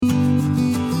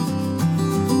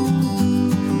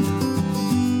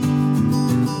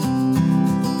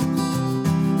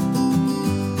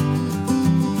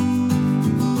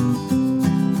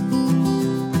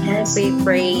We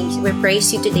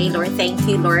praise you today, Lord. Thank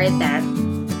you, Lord, that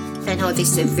I know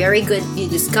this is a very good,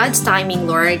 this God's timing,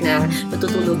 Lord, na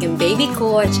matutulog yung baby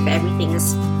ko, at everything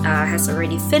has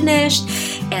already finished.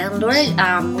 And Lord,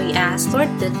 we ask, Lord,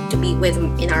 to be with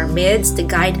in our midst, to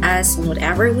guide us in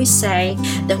whatever we say,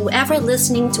 that whoever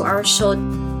listening to our show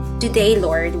today,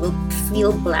 Lord, will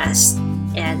feel blessed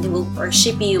and they will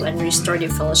worship you and restore their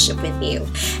fellowship with you.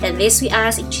 And this we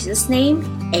ask in Jesus' name.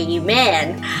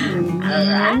 Amen.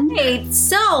 Alright.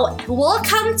 So,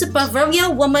 welcome to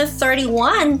Proverbial Woman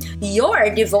 31, your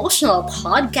devotional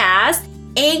podcast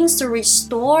aims to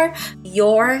restore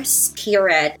your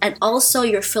spirit and also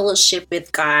your fellowship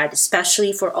with God,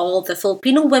 especially for all the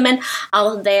Filipino women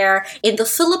out there in the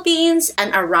Philippines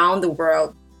and around the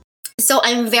world. So,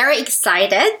 I'm very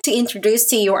excited to introduce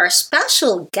to you our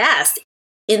special guest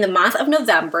in the month of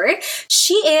November.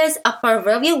 She is a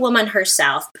proverbial woman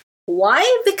herself. Why?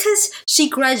 Because she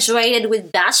graduated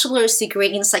with bachelor's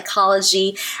degree in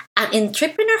psychology, an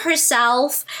entrepreneur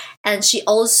herself, and she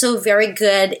also very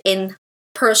good in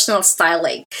personal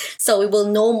styling. So we will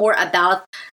know more about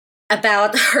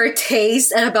her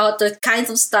taste and about the kinds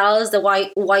of styles, the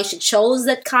why she chose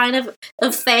that kind of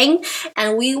thing.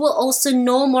 And we will also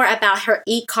know more about her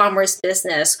e-commerce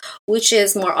business, which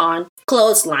is more on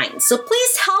clothes lines. So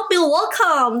please help me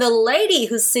welcome the lady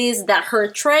who says that her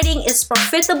trading is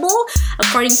profitable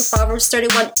according to Proverbs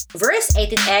 31 verse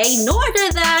 18a, no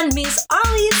other than Miss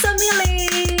Arlene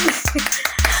Samili.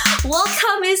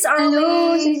 Welcome, Miss Arlene.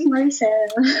 Hello, this is Marcel.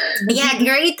 Yeah,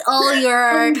 great all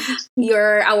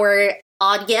our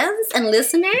audience and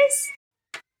listeners.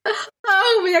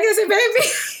 Oh, we are baby.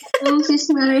 Hello, sis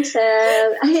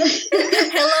Marcel.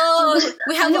 Hello.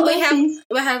 We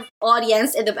have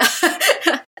audience in the back.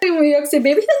 Si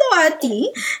baby. Hello,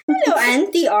 Auntie. Hello,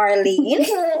 Auntie Arlene.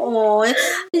 Oh,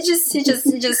 you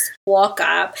just woke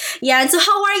up. Yeah. And so,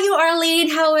 how are you, Arlene?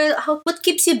 How what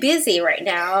keeps you busy right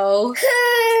now?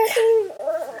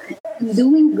 I'm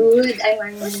doing good.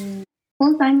 I'm a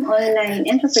full-time online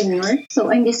entrepreneur.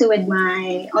 So I'm busy with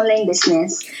my online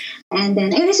business. And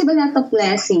then I receive a lot of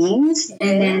blessings.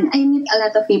 And then I meet a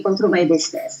lot of people through my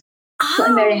business. So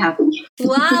I'm very happy.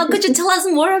 Wow. Could you tell us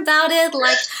more about it?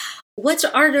 Like, what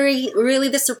are really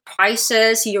the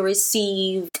surprises you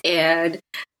received? And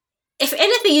if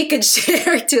anything you could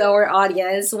share to our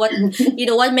audience, what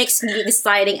makes you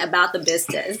exciting about the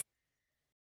business?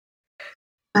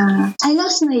 I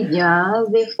lost my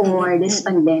job before this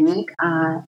pandemic,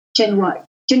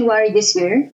 January this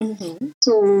year. Mm-hmm.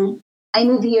 So I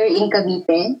moved here in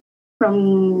Cavite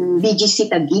from BGC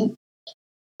Taguig.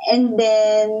 And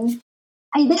then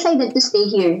I decided to stay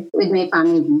here with my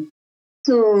family.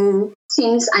 So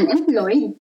since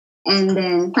unemployed and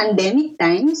then pandemic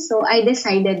times, so I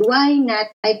decided why not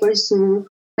I pursue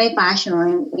my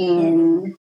passion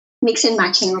in mix and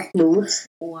matching of clothes.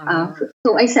 Wow.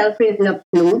 So I sell pre-loved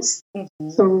clothes. Mm-hmm.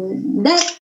 So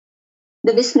that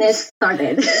the business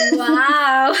started.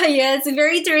 Wow. Yeah, it's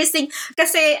very interesting.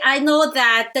 Kasi I know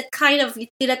that kind of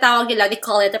tinatawag nila, they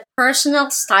call it a personal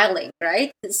styling,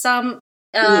 right? Yes.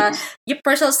 Your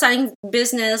personal styling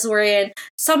business wherein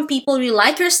some people really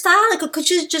like your style. Like, could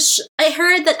you just, I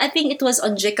heard that, I think it was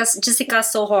on Jessica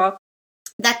Soho,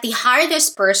 that they hire this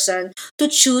person to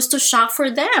choose to shop for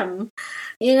them.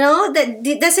 You know,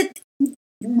 did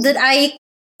I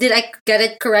get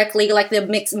it correctly? Like the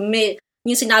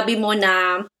yung sinabi mo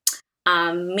na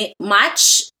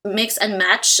mix and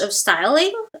match of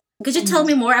styling. Could you tell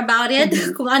me more about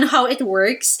it? Kung ano, how it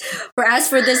works for us,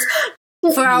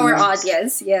 for our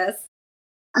audience? Yes.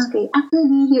 Okay.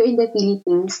 Actually, here in the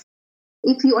Philippines,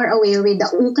 if you are aware with the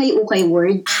ukay-ukay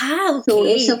word, okay. So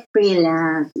it's a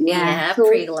pre-love. Yeah, so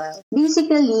pre-love.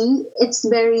 Basically, it's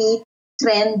very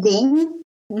trending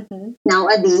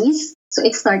nowadays. So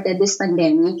it started this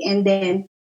pandemic, and then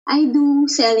I do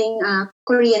selling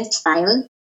Korean style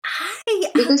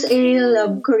because I really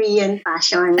love Korean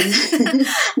fashion.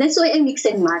 That's why I mix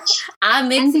and match.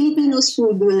 And Filipinos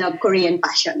too do love Korean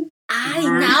fashion.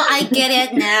 Now I get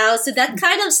it now. So that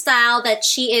kind of style that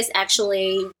she is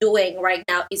actually doing right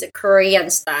now is a Korean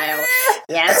style.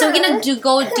 Yeah, so we're gonna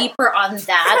go deeper on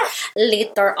that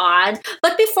later on.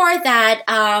 But before that,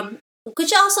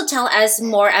 could you also tell us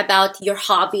more about your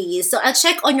hobbies? So I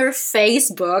checked on your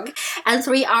Facebook, and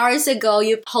 3 hours ago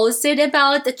you posted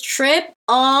about the trip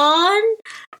on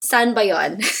San ba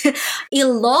yun?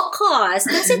 Ilocos.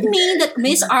 Does it mean that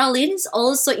Miss Arlene is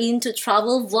also into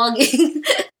travel vlogging?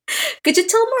 Could you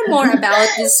tell more about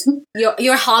this,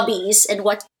 your hobbies, and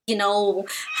what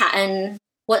and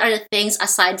what are the things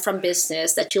aside from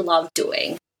business that you love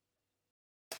doing?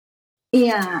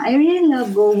 Yeah, I really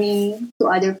love going to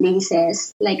other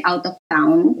places, like out of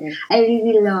town. I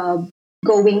really love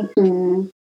going to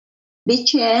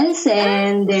beaches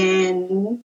and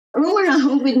then roam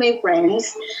around with my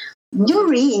friends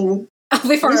during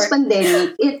Before. this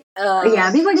pandemic.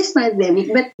 Yeah, before this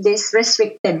pandemic, but this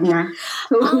restricted na.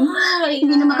 So,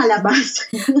 hindi na Yeah. makalabas.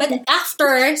 But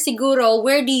after, siguro,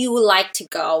 where do you like to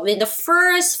go? In the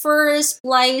first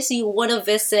place you want to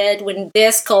visit when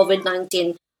this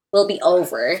COVID-19 will be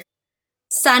over?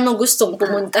 Saan mo gustong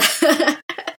pumunta?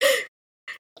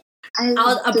 I Out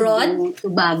love abroad? to go to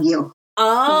Baguio.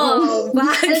 Oh,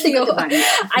 I'll take you to Baguio.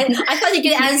 Baguio. I thought you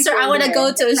could answer, I want to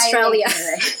go to Australia.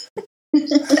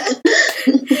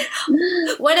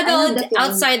 What I love about the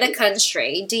outside the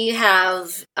country? Do you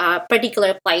have a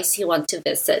particular place you want to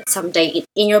visit someday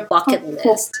in your bucket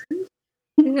list?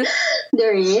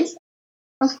 There is,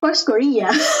 of course,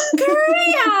 Korea.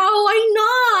 Korea, why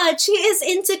not? She is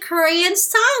into Korean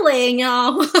styling.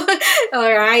 Oh.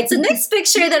 All right. So next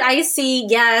picture that I see,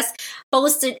 yes,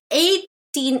 posted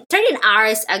 13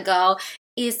 hours ago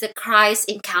is the Christ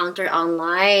encounter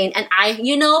online. And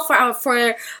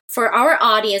for our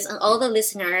audience and all the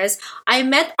listeners, I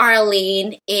met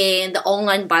Arlene in the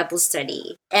online Bible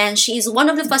study. And she is one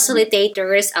of the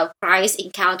facilitators of Christ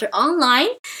encounter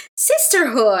online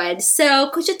sisterhood. So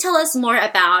could you tell us more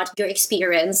about your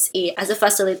experience as a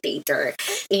facilitator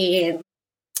in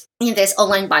this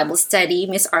online Bible study,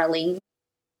 Miss Arlene?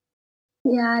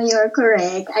 Yeah, you're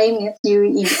correct. I met you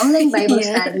in online Bible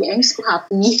Yeah. study. I'm so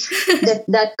happy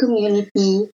that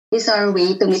community is our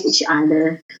way to meet each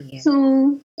other. Yeah.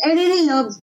 So I really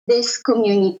love this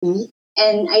community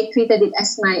and I treated it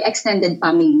as my extended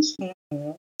family.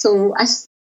 Mhm. So as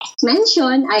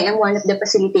mentioned, I am one of the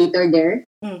facilitator there.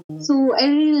 Mhm. So I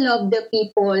really love the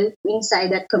people inside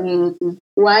that community.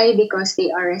 Why? Because they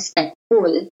are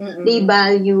respectful. Mhm. They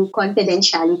value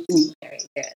confidentiality. Very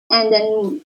good. And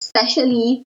then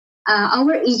especially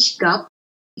our age gap.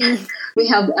 We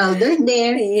have elder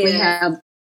there. We Yeah.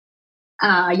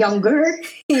 have younger,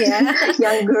 Yeah.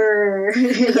 younger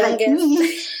like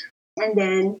me. And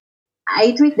then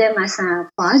I treat them as a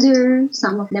father.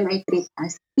 Some of them I treat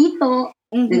as tito.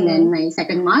 And then Mhm. my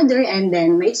second mother, and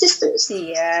then my sisters.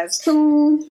 Yes.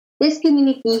 So this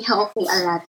community helped me a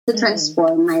lot to Mhm.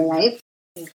 transform my life,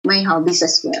 my hobbies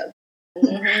as well.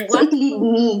 Mhm. So it lead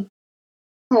me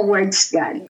towards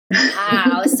God.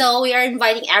 Wow. So we are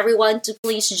inviting everyone to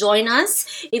please join us.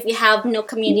 If you have no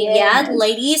community Yes. yet,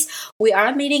 ladies, we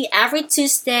are meeting every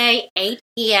Tuesday, 8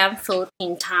 p.m.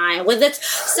 Philippine time. With it,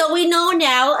 so we know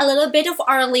now a little bit of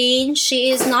Arlene.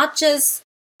 She is not just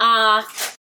a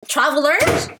traveler.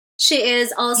 She is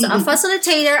also a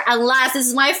facilitator. And last, this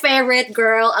is my favorite,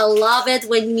 girl. I love it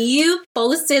when you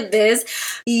posted this,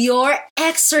 your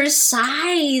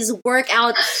exercise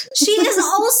workout. She is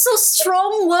also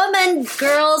strong woman,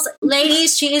 girls,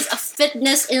 ladies. She is a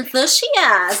fitness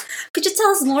enthusiast. Could you tell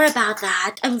us more about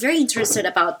that? I'm very interested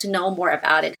to know more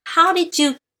about it.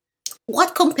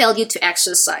 What compelled you to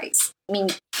exercise? I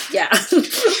mean, yeah,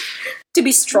 to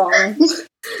be strong.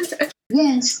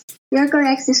 Yes, you're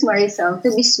correct, Sis Marisol.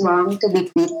 To be strong, to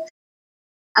be fit.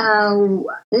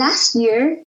 Last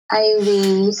year, I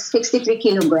weigh 63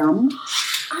 kilograms.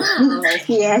 Oh.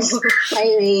 Yes,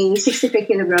 I weigh 63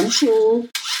 kilograms. So,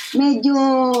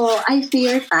 medyo I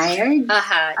feel tired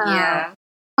Yeah.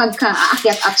 pagka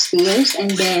aakyat upstairs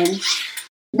and then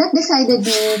that decided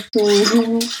me to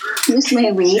lose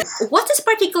my weight. What is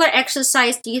particular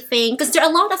exercise do you think? Because there are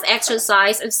a lot of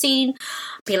exercise. I've seen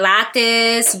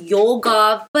Pilates,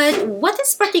 yoga, but what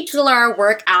is particular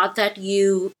workout that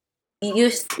you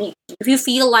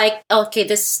feel like, okay,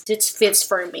 this fits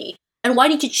for me, and why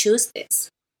did you choose this?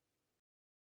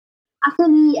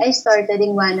 Actually, I started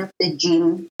in one of the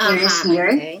gym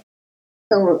here. Okay.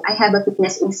 So, I have a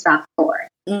fitness instructor.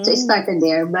 So, I started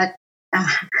there. But,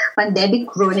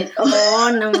 pandemic ruined it all. Oh,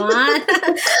 naman.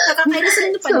 Nakakainis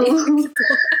rin yung pandemic.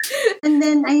 And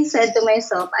then I said to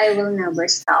myself, I will never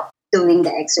stop doing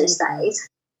the exercise.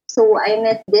 So I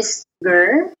met this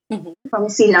girl Mhm. from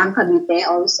Silang, Cavite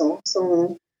also.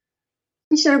 So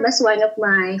she served as one of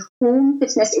my home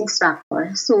fitness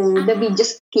instructors. So the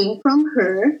videos came from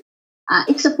her.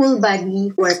 It's a full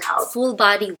body workout. Full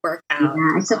body workout.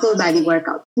 Yeah, it's a full body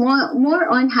workout.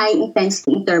 More on high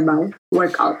intensity interval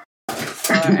workout.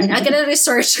 Alright, I'm gonna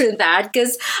research on that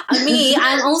because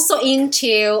I'm also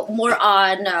into more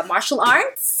on martial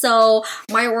arts. So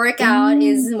my workout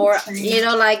is more,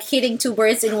 like hitting two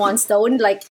birds in one stone.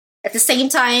 Like At the same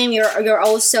time, you're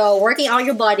also working on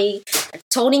your body,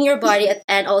 toning your body,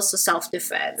 and also self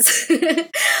defense.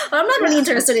 I'm not really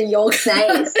interested in yoga,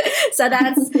 Nice. so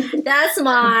that's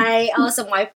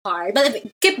my part. But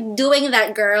keep doing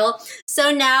that, girl. So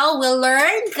now we'll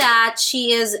learn that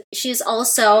she's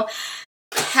also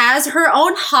has her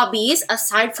own hobbies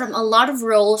aside from a lot of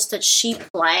roles that she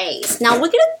plays. Now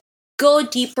we're gonna go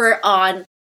deeper on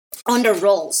the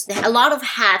roles. A lot of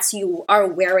hats you are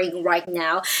wearing right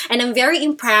now, and I'm very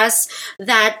impressed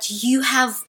that you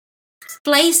have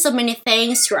played so many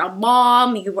things. You're a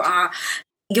mom.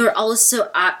 You're also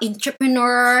an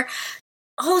entrepreneur.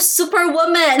 Oh,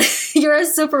 superwoman! You're a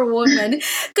superwoman.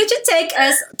 Could you take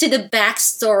us to the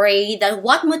backstory that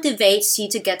what motivates you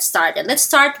to get started? Let's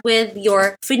start with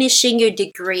your finishing your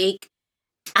degree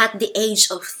at the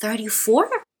age of 34.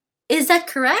 Is that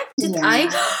correct? Did I?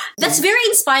 Yeah. That's very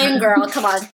inspiring, girl. Come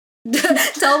on.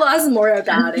 Tell us more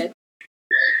about it.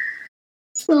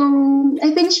 So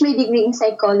I finished my degree in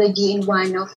psychology in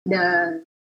one of the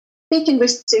state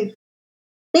university,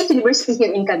 state university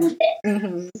here in Cavite.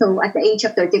 Mm-hmm. So at the age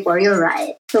of 34, you're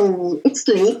right. So it's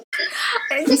late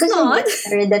It's because not.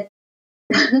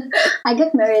 I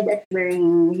got married at very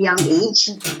young age.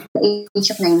 At the age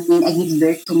of 19, I gave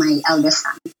birth to my eldest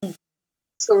son.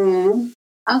 So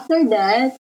after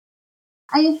that,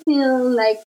 I feel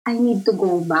like I need to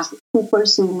go back to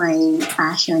pursue my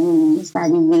passion in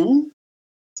studying.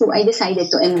 So I decided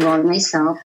to enroll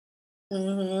myself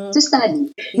Mm-hmm. to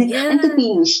study and to Yeah.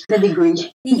 finish the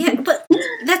degree. Yeah, but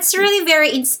that's really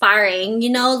very inspiring.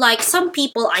 Like some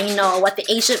people I know at the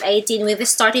age of 18, when they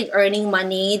started earning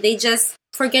money, they just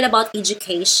forget about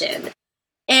education.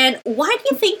 And why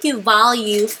do you think you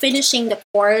value finishing the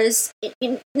course?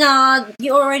 No,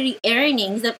 you're already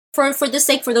earning. For the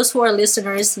sake for those who are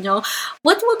listeners,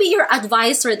 what would be your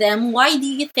advice for them? Why do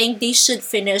you think they should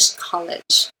finish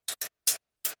college,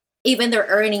 even they're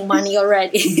earning money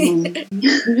already?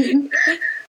 Mhm.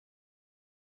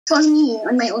 For me,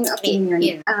 on my own opinion,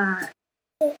 Yeah.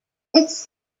 it's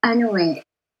ano eh,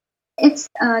 it's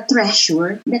a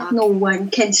treasure that no one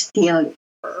can steal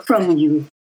from you.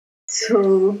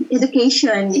 So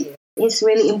education is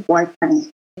really important.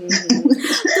 Mhm.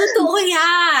 Totoo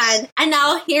yan. And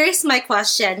now, here's my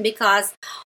question because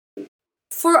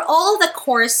for all the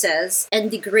courses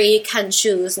and degree you can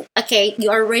choose, okay,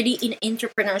 you're already in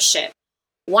entrepreneurship.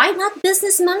 Why not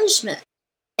business management?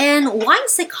 And why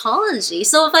psychology?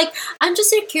 So, like, I'm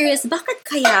just so curious, bakit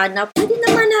kaya na pwede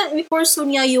naman na i-pursue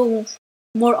niya yung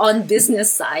more on business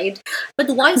side,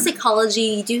 but why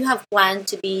psychology? Do you have plan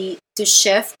to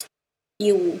shift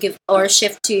you give or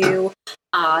shift to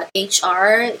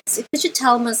HR? So could you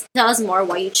tell us more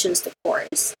why you choose the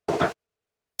course?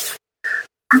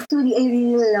 Actually, I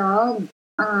really love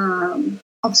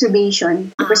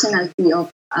observation, the personality of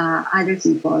other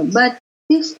people. But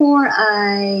before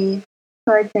I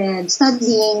started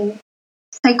studying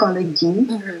psychology,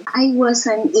 Mhm. I was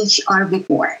an HR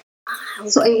before.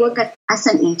 So I work as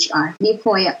an HR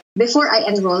before I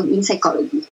enrolled in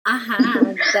psychology.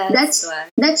 Aha, that's That's what.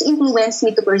 that's influenced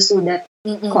me to pursue that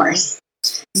Mm-mm. course.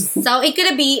 So it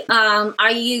could be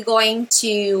are you going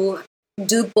to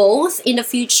do both in the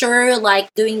future, like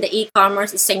doing the e-commerce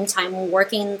at the same time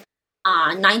working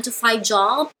 9 to 5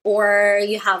 job, or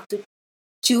you have to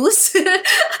choose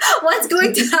what's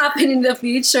going to happen in the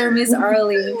future, Miss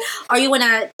Arlene? Are you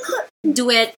wanna do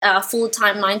it full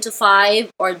time 9 to 5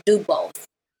 or do both?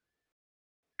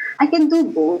 I can do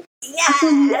both.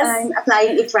 Actually, Yes. I'm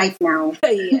applying it right now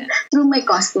Yeah. through my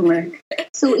customer.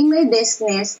 So in my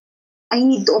business, I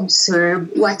need to observe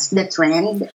what's the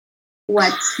trend,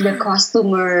 what's the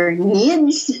customer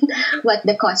needs, what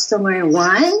the customer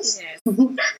wants. Yes.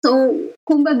 So,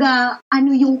 kumbaga,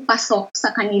 ano yung pasok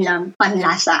sa kanilang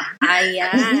panlasa.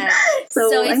 Ayan. So,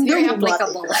 So it's I'm very doing both.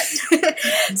 applicable.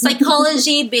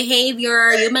 Psychology,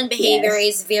 behavior, human behavior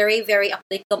Yes. is very, very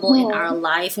applicable in Yeah. our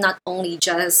life. Not only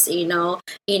just in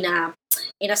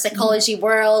a psychology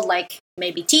world, like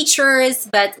maybe teachers,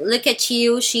 but look at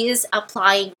you. She is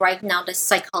applying right now the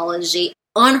psychology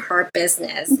on her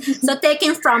business. So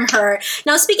taken from her.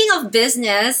 Now speaking of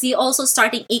business, you also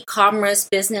starting e-commerce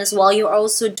business while you're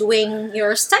also doing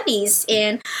your studies.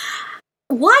 And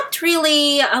what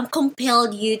really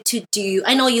compelled you to do?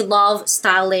 I know you love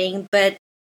styling, but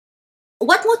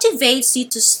what motivates you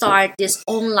to start this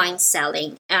online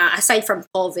selling aside from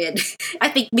COVID? I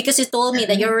think because you told me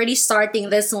that you're already starting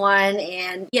this one,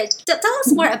 and yeah, tell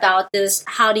us more about this.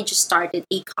 How did you start an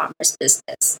e-commerce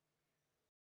business?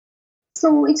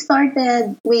 So, it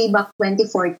started way back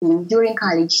 2014 during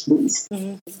college days.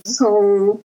 Mhm.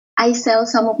 So, I sell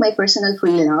some of my personal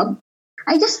free love.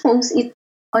 I just post it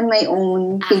on my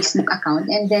own Facebook account.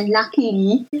 And then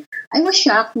luckily, I was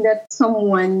shocked that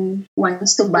someone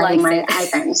wants to buy Likes my it.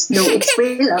 items, though it's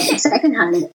pre-loved, it's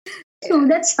secondhand. So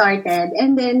that started.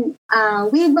 And then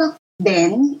way back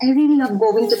then, I really love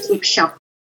going to thrift shop.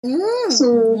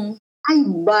 So I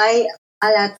buy a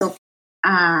lot of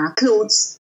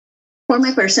clothes for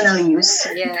my personal use.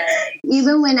 Yeah.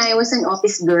 Even when I was an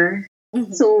office girl.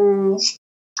 So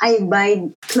I buy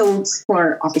clothes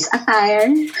for office attire.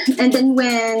 And then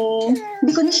when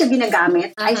hindi ko na siya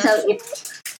ginagamit, I sell it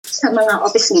sa mga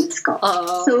office mates ko.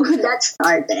 Oh. So that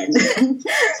started.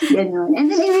 Ganon. And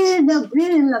then I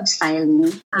really love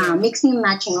styling. Mixing and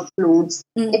matching of clothes.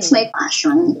 It's my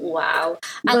passion. Wow.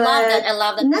 I But love that. I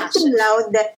love that not passion. too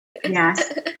loud that yes.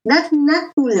 Not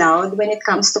too loud when it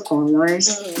comes to colors.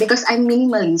 Because I'm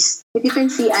minimalist. If you can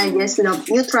see, I just love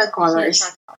neutral colors.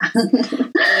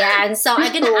 Yeah, and so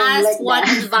I'm gonna So, ask like what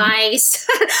that. advice,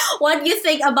 what you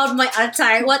think about my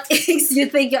attire, what things you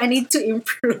think I need to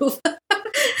improve.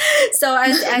 So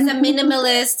as a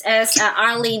minimalist, as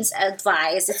Arlene's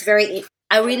advice, it's very.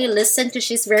 I really listen to.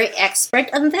 She's very expert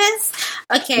on this.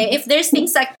 Okay, if there's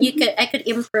things that I could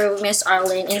improve, Miss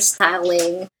Arlene, in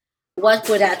styling, what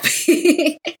would that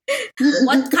be?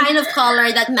 What kind of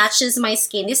color that matches my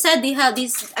skin? You said you have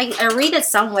these. I read it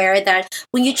somewhere that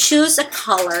when you choose a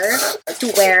color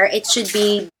to wear, it should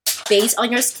be based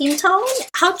on your skin tone.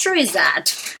 How true is that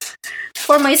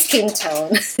for my skin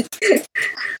tone?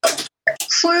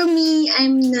 For me,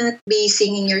 I'm not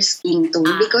basing in your skin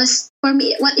tone because for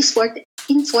me, what is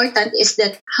important is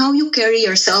that how you carry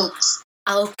yourself.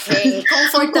 Okay, How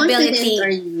confident comfortability. are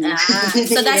you?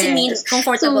 So does it mean Yes.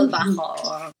 comfortable So, ba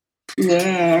ako?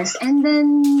 yes. And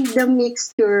then the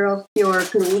mixture of your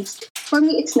clothes, for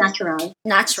me, it's natural.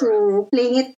 Natural. So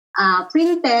playing it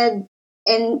printed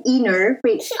and inner,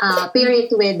 pair it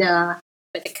with a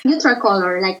With the neutral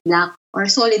color like black or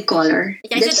solid color.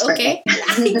 I That's said okay.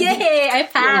 perfect. Yay! I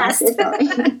Yes, passed. it's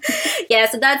okay. Yeah,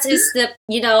 so that is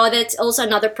that's also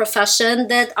another profession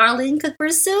that Arlene could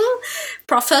pursue,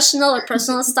 professional or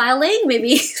personal styling.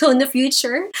 Maybe in the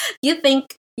future, you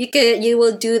think you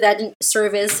will do that in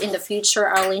service in the future,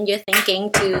 Arlene? You're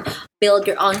thinking to build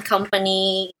your own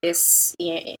company, this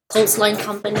clothesline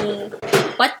company.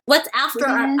 What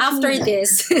after Yes.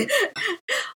 this?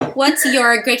 What's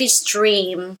your greatest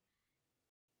dream,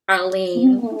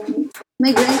 Arlene?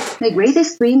 My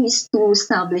greatest dream is to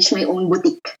establish my own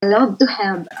boutique. I love to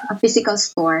have a physical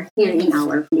store here in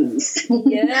our place.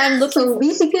 Yeah, I'm looking. So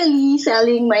basically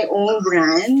selling my own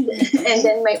brand and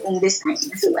then my own design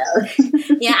as well.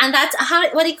 Yeah, and that's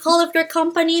what do you call it your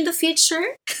company in the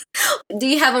future? Do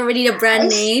you have already the brand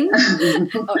name?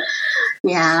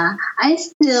 Yeah, I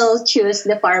still choose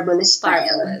the Parvulus style.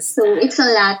 Parvulus So style. it's a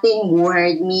Latin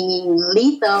word meaning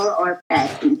little or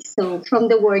petty. So from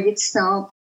the word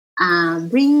itself,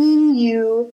 bringing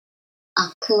you a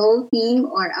clothing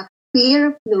or a pair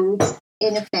of clothes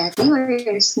in a petty or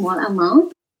a small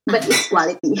amount, but it's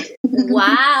quality.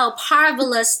 Wow,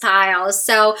 Parvulus style.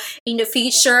 So in the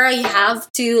future, you have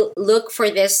to look for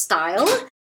this style.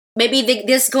 Maybe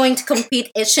this going to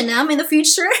compete H&M in the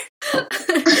future.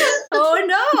 Oh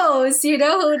no! So,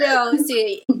 who knows?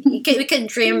 We can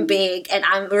dream big, and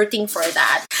I'm rooting for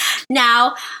that.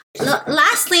 Now,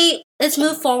 lastly, let's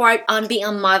move forward on being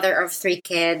a mother of 3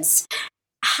 kids.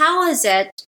 How is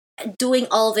it doing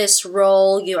all this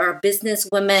role? You are a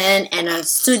businesswoman and a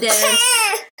student,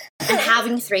 and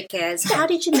having 3 kids. How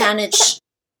did you manage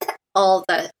all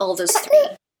those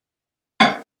 3?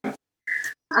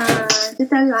 To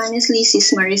tell you honestly,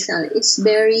 Sis Maricel, it's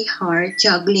very hard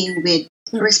juggling with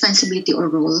responsibility or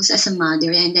roles as a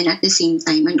mother and then at the same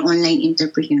time an online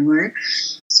entrepreneur.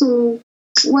 So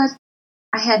what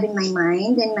I have in my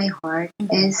mind and my heart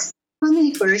is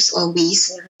family first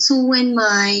always. So when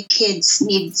my kids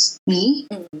needs me,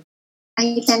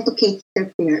 I tend to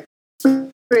cater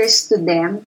first to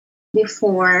them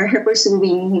before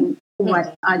pursuing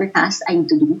what other tasks I need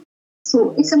to do.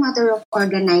 So it's a matter of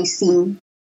organizing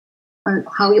or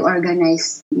how you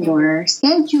organize your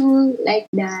schedule like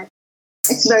that.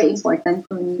 It's very important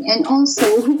for me. And also,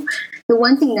 the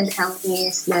one thing that helped me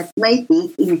is that my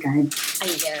faith in God.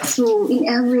 So in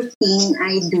everything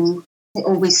I do, I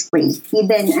always pray.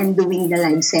 Even I'm doing the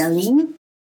live selling.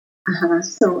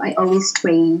 So I always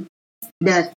pray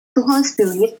that the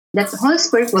Holy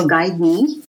Spirit will guide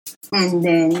me, and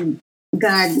then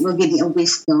God will give me a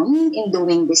wisdom in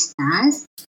doing this task.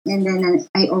 And then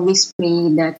I always pray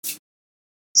that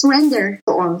surrender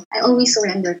to all. I always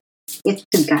surrender it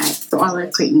to God, to our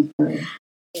Creator.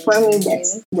 For me,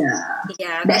 that's the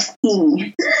best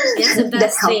thing. It's the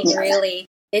that best helped thing, me. really.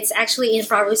 It's actually in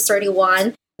Proverbs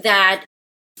 31 that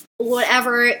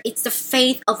whatever, it's the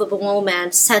faith of a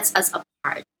woman sets us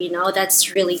apart.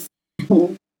 That's really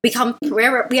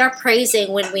we are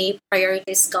praising when we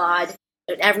prioritize God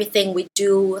in everything we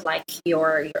do, like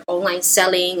your online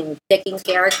selling and taking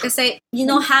care. Because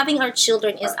having our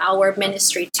children is our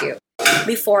ministry too,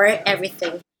 before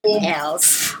everything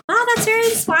else. Wow, that's very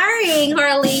inspiring,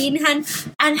 Harleen.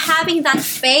 And having that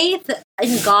faith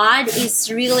in God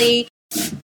is really,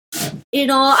 we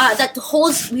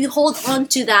hold on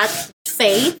to that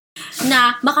faith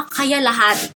na makakaya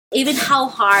lahat, even how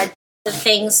hard the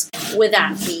things would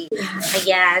that be.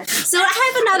 Again. So I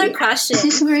have another question.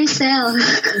 This is Maricel.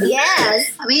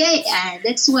 Yes. May I add,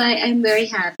 that's why I'm very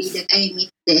happy that I meet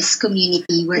this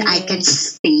community where I can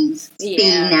stay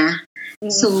na.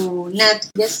 So, not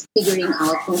just figuring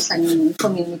out kung saan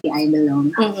community I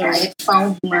belong. So, I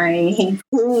found my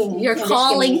home. Your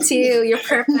calling too, your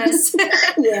purpose.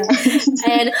 Yeah.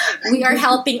 And we are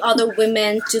helping other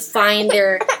women to find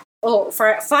their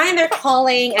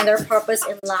calling and their purpose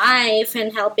in life,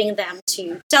 and helping them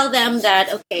to tell them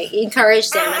that, encourage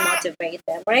them and motivate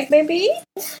them. Right, baby?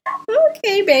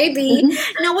 Okay, baby.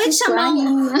 Now, which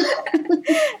among...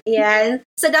 Yeah.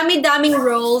 So, dami-daming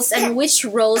roles, and which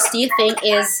roles do you think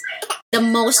is the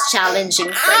most challenging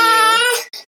for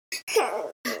you?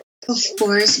 Of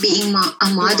course, being a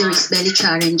mother is very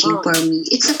challenging for me.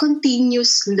 It's a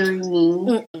continuous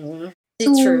learning.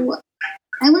 It's true.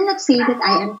 I will not say that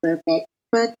I am perfect,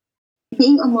 but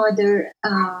being a mother,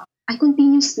 I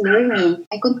continuously learning.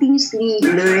 I continuously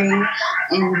learn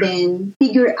and then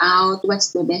figure out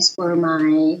what's the best for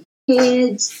my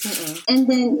kids. And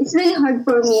then it's really hard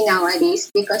for me nowadays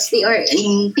because they are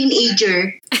in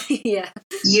teenager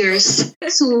years.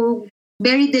 So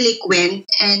very delinquent,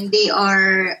 and they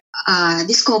are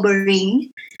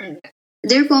discovering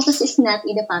their focus is not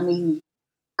in the family.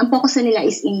 Ang focus na nila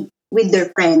is with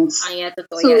their friends.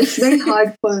 So it's very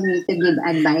hard for me to give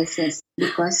advices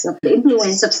because of the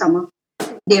influence of some of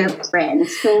their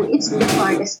friends. So it's the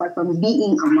hardest part from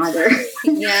being a mother.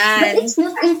 Yeah. But it's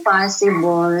not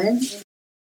impossible.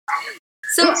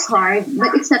 So it's hard,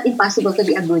 but it's not impossible to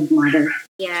be a good mother.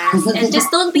 Yes. And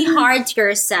just don't be hard to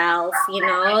yourself,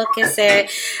 kasi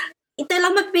ito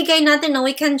lang mabigay natin,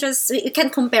 we can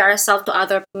compare ourselves to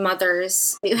other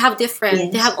mothers. We have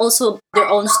different, they have also their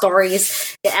own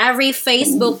stories. Every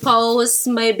Facebook post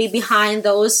may be behind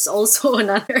those also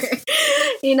another,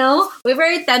 we're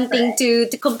very tempting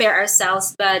to compare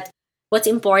ourselves, but what's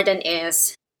important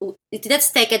is,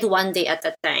 let's take it one day at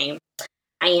a time.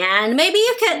 And maybe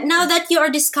you can, now that you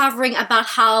are discovering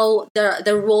about how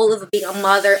the role of being a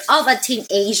mother of a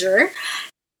teenager,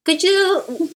 could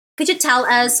you tell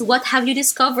us what have you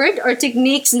discovered or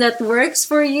techniques that works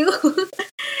for you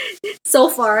so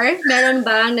far? Meron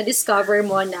bang na-discover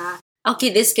mo na,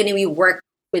 this can we work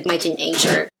with my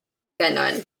teenager?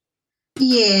 Ganon.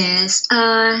 Yes.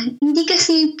 Hindi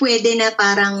kasi pwede na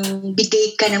parang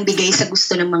bigay ka ng bigay sa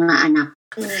gusto ng mga anak.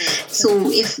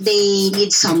 So, if they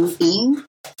need something,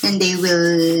 and they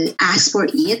will ask for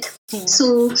it.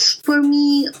 So, for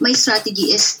me, my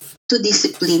strategy is to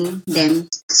discipline them.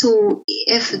 So,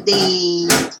 if they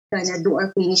gonna do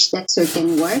or finish that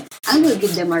certain work, I will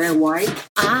give them a reward.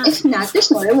 If not,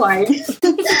 there's no reward.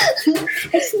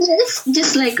 It's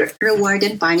just like reward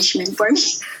and punishment for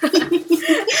me.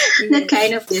 That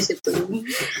kind of discipline.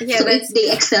 Yeah, so, if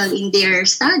they excel in their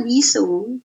studies,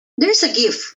 so there's a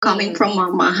gift coming from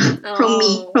mama, from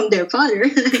me, from their father,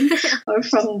 or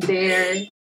from their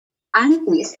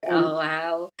aunties. Oh,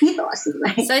 wow.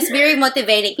 So it's very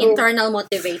motivating, internal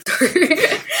motivator.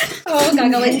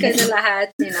 Gagawin ko na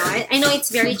lahat. I know it's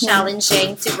very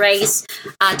challenging to raise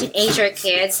teenager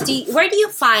kids. Where do you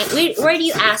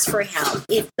ask for help?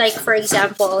 If, like, for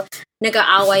example,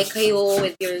 nag-aaway kayo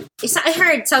with your... I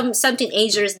heard some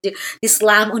teenagers, they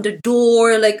slam on the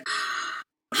door, like...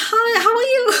 How are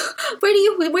you? Where do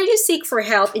you seek for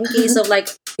help in case of like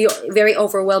your very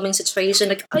overwhelming situation?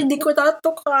 Like, hindi ko na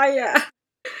to kaya.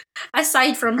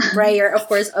 Aside from prayer, of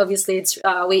course, obviously it's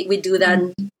we do that.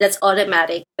 That's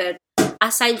automatic. But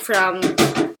aside from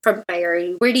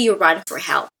prayer, where do you run for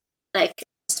help? Like,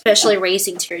 especially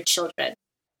raising to your children.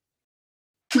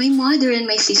 My mother and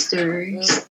my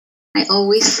sisters, I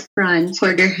always run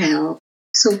for their help.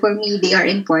 So for me, they are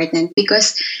important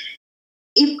because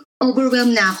if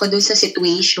overwhelmed na ako doon sa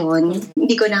situation,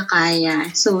 hindi ko na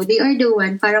kaya. So, they are the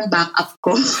one parang backup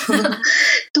ko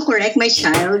to correct my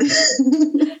child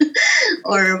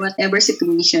or whatever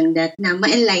situation that na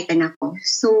ma-enlighten ako.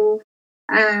 So,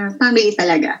 family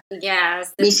talaga.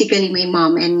 Yes. Basically, my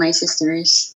mom and my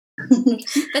sisters.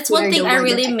 That's one thing I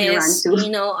really miss,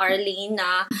 Arlene.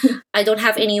 I don't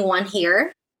have anyone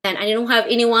here and I don't have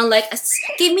anyone like,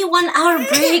 give me 1 hour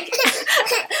break.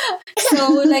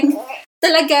 So like,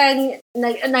 talagang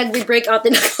nag-break out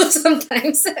din ako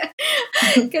sometimes.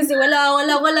 Kasi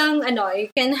walang you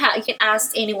can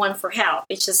ask anyone for help.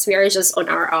 It's just, we are just on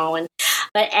our own.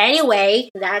 But anyway,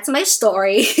 that's my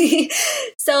story.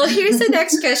 So here's the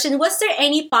next question. Was there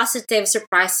any positive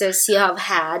surprises you have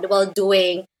had while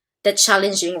doing the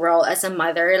challenging role as a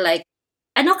mother? Like,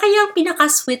 ano kaya ang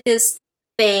pinaka-sweetest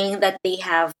thing that they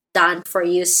have done for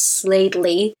you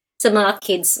lately sa mga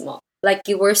kids mo? Like,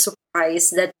 you were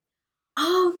surprised that,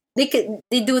 oh, they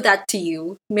do that to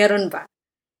you. Meron ba?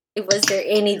 Was there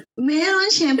any?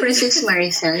 Meron, syempre, sis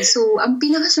Maricel. So, ang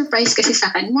pinaka-surprise kasi sa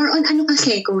akin, more on ano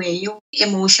kasi ko yung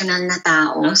emotional na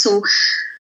tao. So,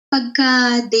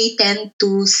 pagka they tend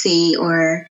to say,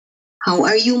 or, how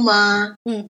are you, ma?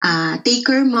 Take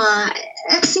care, ma.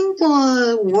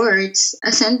 Simple words,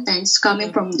 a sentence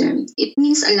coming from them, it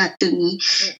means a lot to me.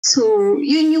 So,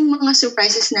 yun yung mga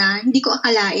surprises na hindi ko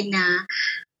akalain na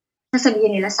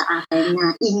sasabihin nila sa akin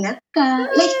na ingat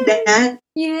ka, like that.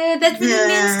 Yeah, that really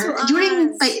means to us.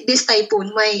 During this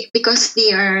typhoon, because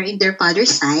they are in their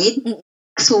father's side,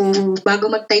 so bago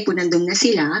mag-typhoon, nandun na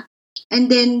sila.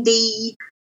 And then they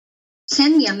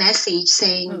send me a message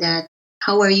saying that,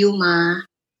 how are you, ma?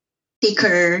 Take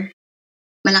her.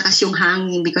 Malakas yung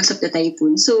hangin because of the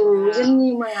typhoon. So, yun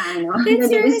yung mga That's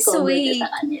very sweet.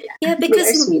 Yeah,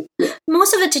 because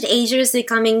most of the teenagers, they're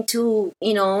coming to,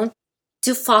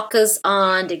 to focus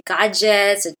on the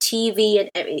gadgets, the TV, and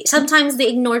everything. Sometimes they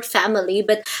ignored family,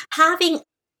 but having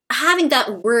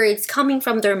that words coming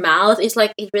from their mouth is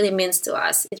like, it really means to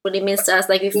us. It really means to us,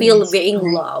 like, we feel being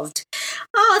loved.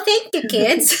 Oh, thank you,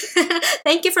 kids.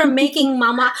 Thank you for making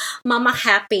mama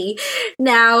happy.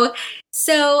 Now,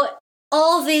 so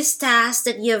all these tasks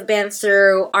that you've been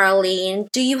through, Arlene,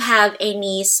 do you have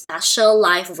any special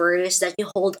life verse that you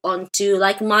hold on to?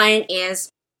 Like mine is,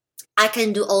 I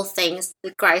can do all things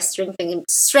through Christ strengthening.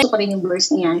 Pa rin yung verse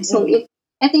niyan. So, ito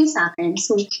yung sa akin.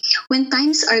 So, when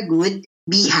times are good,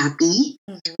 be happy.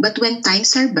 But when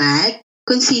times are bad,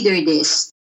 consider this.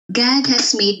 God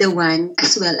has made the one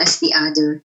as well as the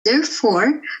other.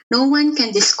 Therefore, no one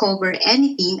can discover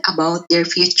anything about their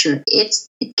future. It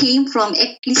came from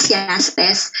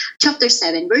Ecclesiastes chapter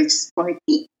 7, verse 40.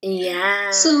 Yeah.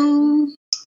 So,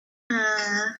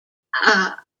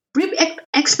 brief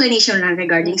explanation lang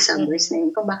regarding sa verse na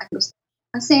yun, kung bakit gusto.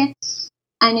 Kasi,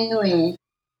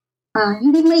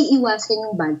 hindi may iwasan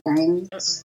yung bad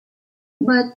times.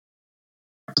 But,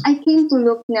 I came to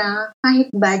look na kahit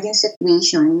bad yung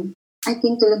situation, I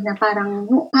came to look na parang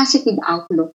positive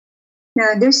outlook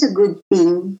na there's a good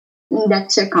thing in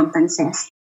that circumstances.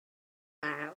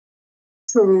 Wow.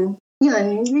 So,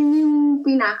 yun yung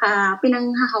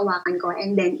pinanghahawakan ko.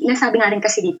 And then, nasabi nga rin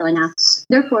kasi dito na,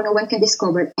 therefore, no one can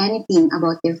discover anything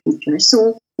about their future.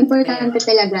 So, importante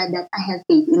talaga that I have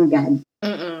faith in God.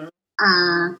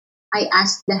 I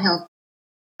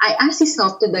ask His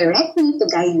help to direct me, to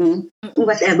guide me in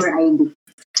whatever I do.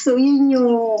 So, yun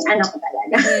yung ko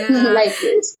talaga. Like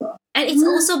this. So. And it's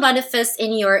also manifest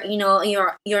in your,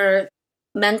 your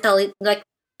mentality, like,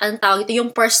 ang tawag ito,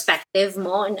 yung perspective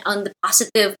mo on the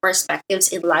positive perspectives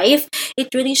in life.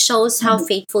 It really shows how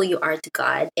faithful you are to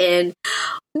God. And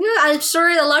I'm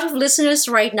sure a lot of listeners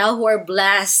right now who are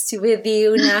blessed with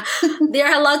you. Na, there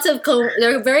are lots of,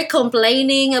 they're very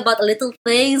complaining about little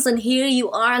things, and here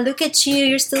you are. Look at you,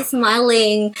 you're still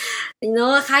smiling.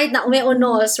 Kahit na may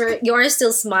unos, you are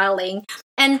still smiling.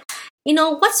 And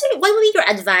what would be your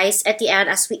advice at the end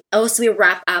as we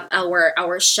wrap up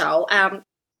our show?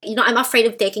 I'm afraid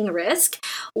of taking a risk.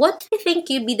 What do you think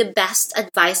would be the best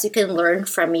advice we can learn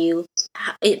from you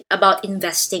about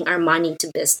investing our money to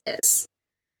business?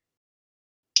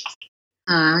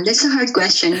 That's a hard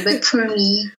question, but for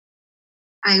me,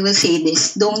 I will say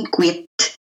this: don't quit.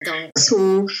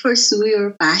 So pursue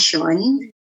your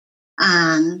passion.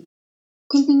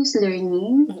 Continuous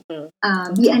learning.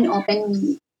 Be an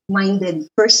open-minded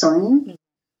person,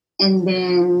 and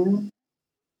then.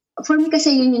 For me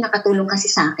kasi yun yung nakatulong kasi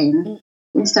sa akin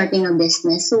in starting a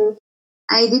business. So,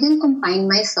 I didn't confine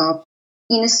myself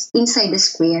inside the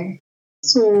square.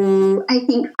 So, I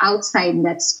think outside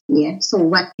that square. So,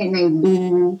 what can I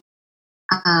do?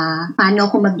 Paano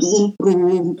ako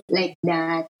mag-i-improve? Like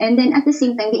that. And then, at the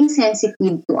same time, being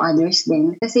sensitive to others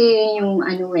din. Kasi yung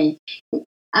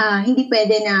hindi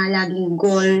pwede na laging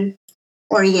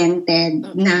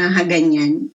goal-oriented na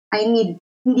ganyan.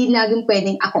 Hindi laging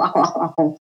pwedeng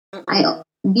ako.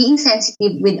 Being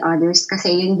sensitive with others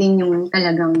kasi yun din yung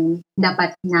talagang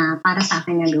dapat na para sa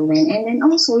akin na gawin. And then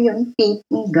also yung faith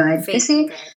in God. Kasi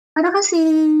para kasi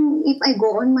if I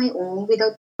go on my own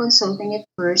without consulting it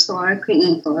first to our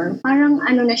creator, parang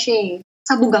ano na siya eh,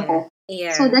 sabog ako.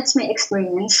 Yeah. So that's my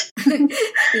experience.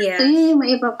 Yeah. So yun yung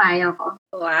maipapayo ko.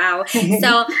 Wow.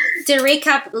 So to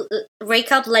recap,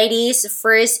 ladies,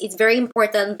 first, it's very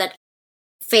important that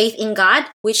faith in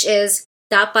God, which is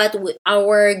dapat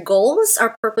our goals,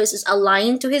 our purpose is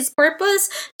aligned to His purpose.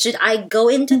 Should I go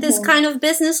into this kind of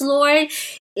business, Lord?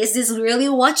 Is this really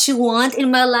what you want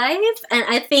in my life? And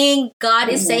I think God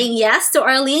is saying yes to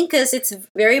Arlene because it's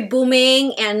very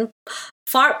booming and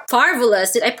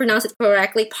parvulous. Did I pronounce it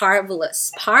correctly?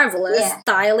 Parvulous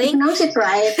styling. You pronounce it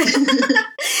right.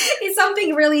 It's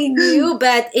something really new,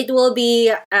 but it will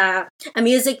be a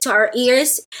music to our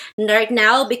ears right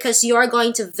now because you are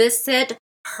going to visit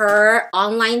her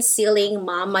online ceiling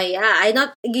mamaya.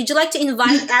 Would you like to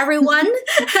invite everyone,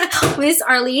 Miss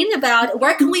Arlene, about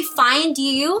where can we find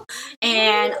you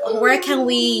and where can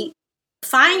we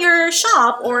find your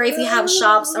shop, or if you have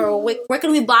shops, or where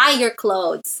can we buy your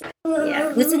clothes?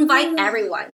 Yeah, let's invite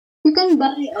everyone. You can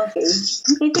buy, okay,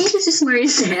 thank you, Sis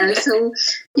Maricel. So,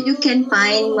 you can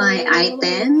find my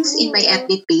items in my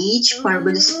FB page,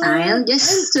 Parvulous Style.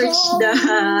 Just search the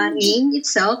name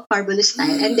itself, Parvulous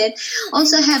Style. And then,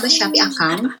 also have a Shopee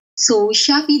account. So,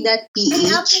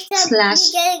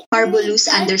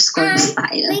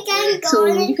 shopee.ph/parvulous_style. So,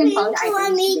 you can find the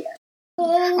items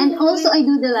there. And also, I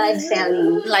do the live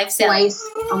selling. Twice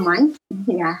a month.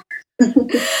 Yeah.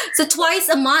 So twice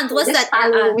a month, what's Just that?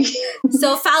 follow me.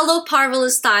 So follow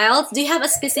Parvulous Style. Do you have a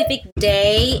specific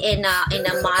day in a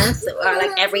month, or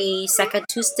like every second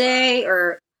Tuesday,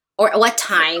 or what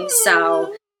time?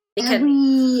 So we can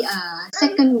Every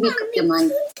second week of the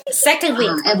month. second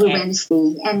week. Every Okay.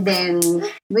 Wednesday. And then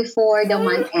before the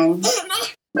month ends,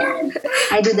 yeah,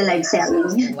 I do the live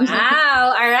selling.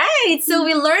 Wow. All right. So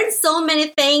we learned so many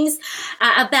things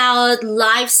about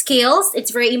life skills.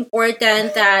 It's very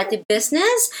important that the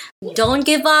business don't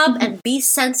give up and be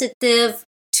sensitive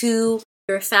to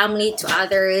your family, to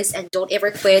others, and don't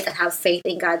ever quit and have faith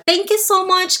in God. Thank you so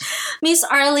much, Miss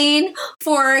Arlene,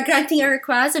 for granting our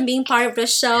request and being part of the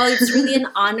show. It's really an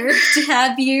honor to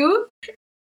have you.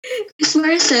 Miss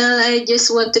Marcel, I just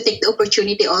want to take the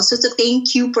opportunity also to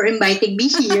thank you for inviting me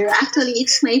here. Actually,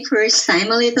 it's my first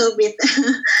time, a little bit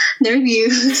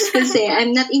nervous because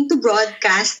I'm not into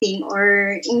broadcasting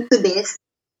or into this.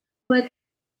 But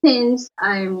since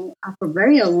I'm a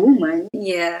proverbial woman,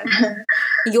 Yeah.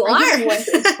 You I just are. want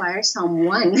to inspire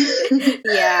someone.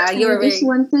 Yeah, I you're just very.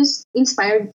 want to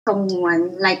inspire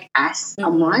someone like us, a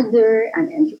Mhm. mother, an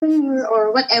entrepreneur,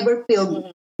 or whatever field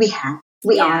we have.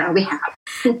 We Yeah. are, we have.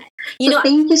 You So know,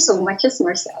 thank you so much, Miss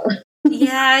Marcel.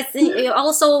 yes.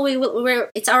 Also,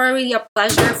 it's already a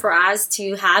pleasure for us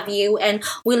to have you, and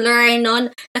we learn on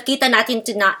nakita natin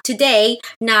today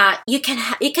na you can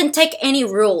take any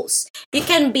roles. You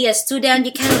can be a student,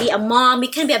 you can be a mom,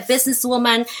 you can be a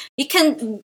businesswoman. You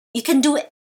can do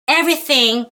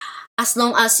everything as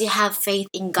long as you have faith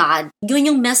in God. Yun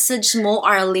yung message mo,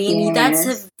 Arlene. That's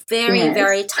a Yes. very, Yes.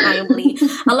 very timely.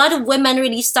 A lot of women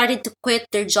really started to quit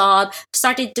their job,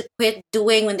 started to quit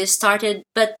doing when they started.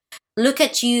 But look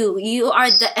at you. You are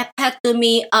the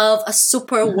epitome of a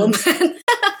superwoman.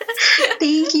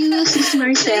 Thank you, Sis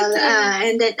Marcel.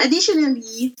 And then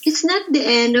additionally, it's not the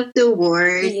end of the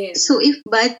world. Yeah. So if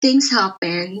bad things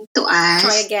happen to us,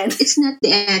 Try again. it's not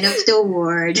the end of the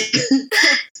world.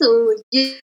 So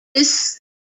just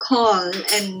call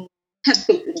and have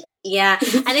faith in it. Yeah,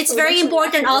 and it's very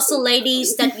important also,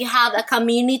 ladies, that you have a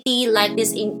community like this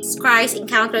in Christ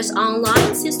Encounters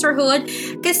Online Sisterhood,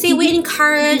 because we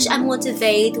encourage and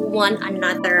motivate one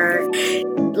another.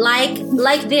 Like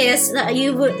this,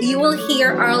 you will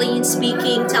hear Arlene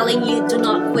speaking, telling you do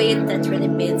not quit. That really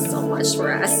means so much for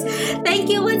us.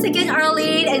 Thank you once again,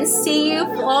 Arlene, and see you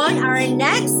on our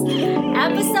next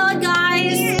episode,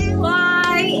 guys.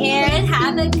 Bye, and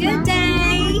have a good day.